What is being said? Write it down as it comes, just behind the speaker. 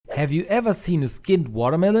Have you ever seen a skinned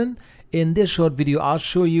watermelon? In this short video I'll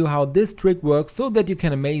show you how this trick works so that you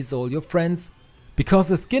can amaze all your friends.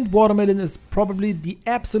 Because a skinned watermelon is probably the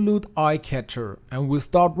absolute eye catcher, and we'll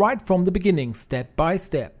start right from the beginning, step by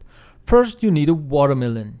step. First you need a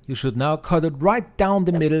watermelon. You should now cut it right down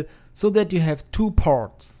the middle so that you have two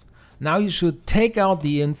parts. Now you should take out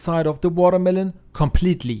the inside of the watermelon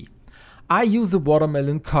completely. I use a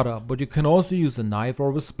watermelon cutter, but you can also use a knife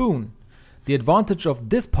or a spoon. The advantage of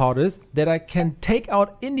this part is that I can take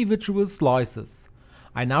out individual slices.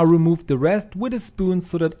 I now remove the rest with a spoon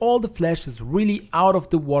so that all the flesh is really out of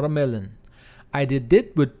the watermelon. I did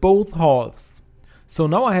it with both halves. So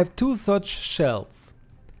now I have two such shells.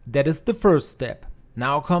 That is the first step.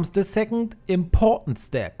 Now comes the second important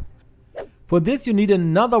step. For this you need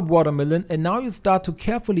another watermelon, and now you start to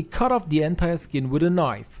carefully cut off the entire skin with a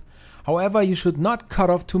knife. However, you should not cut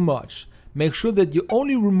off too much. Make sure that you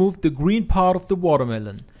only remove the green part of the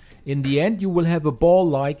watermelon. In the end you will have a ball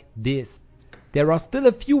like this. There are still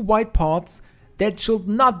a few white parts that should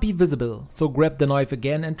not be visible, so grab the knife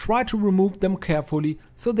again and try to remove them carefully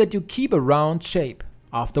so that you keep a round shape.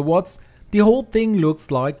 Afterwards, the whole thing looks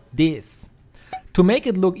like this. To make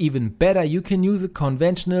it look even better, you can use a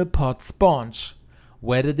conventional pot sponge.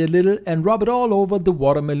 Wet it a little and rub it all over the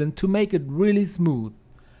watermelon to make it really smooth.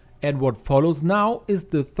 And what follows now is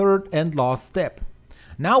the third and last step.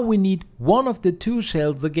 Now we need one of the two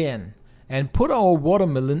shells again and put our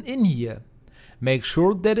watermelon in here. Make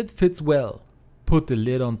sure that it fits well. Put the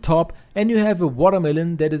lid on top and you have a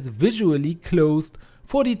watermelon that is visually closed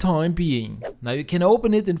for the time being. Now you can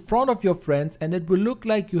open it in front of your friends and it will look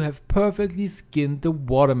like you have perfectly skinned the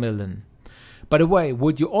watermelon. By the way,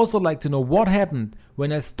 would you also like to know what happened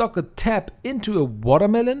when I stuck a tap into a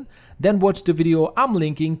watermelon? Then watch the video I'm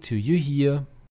linking to you here.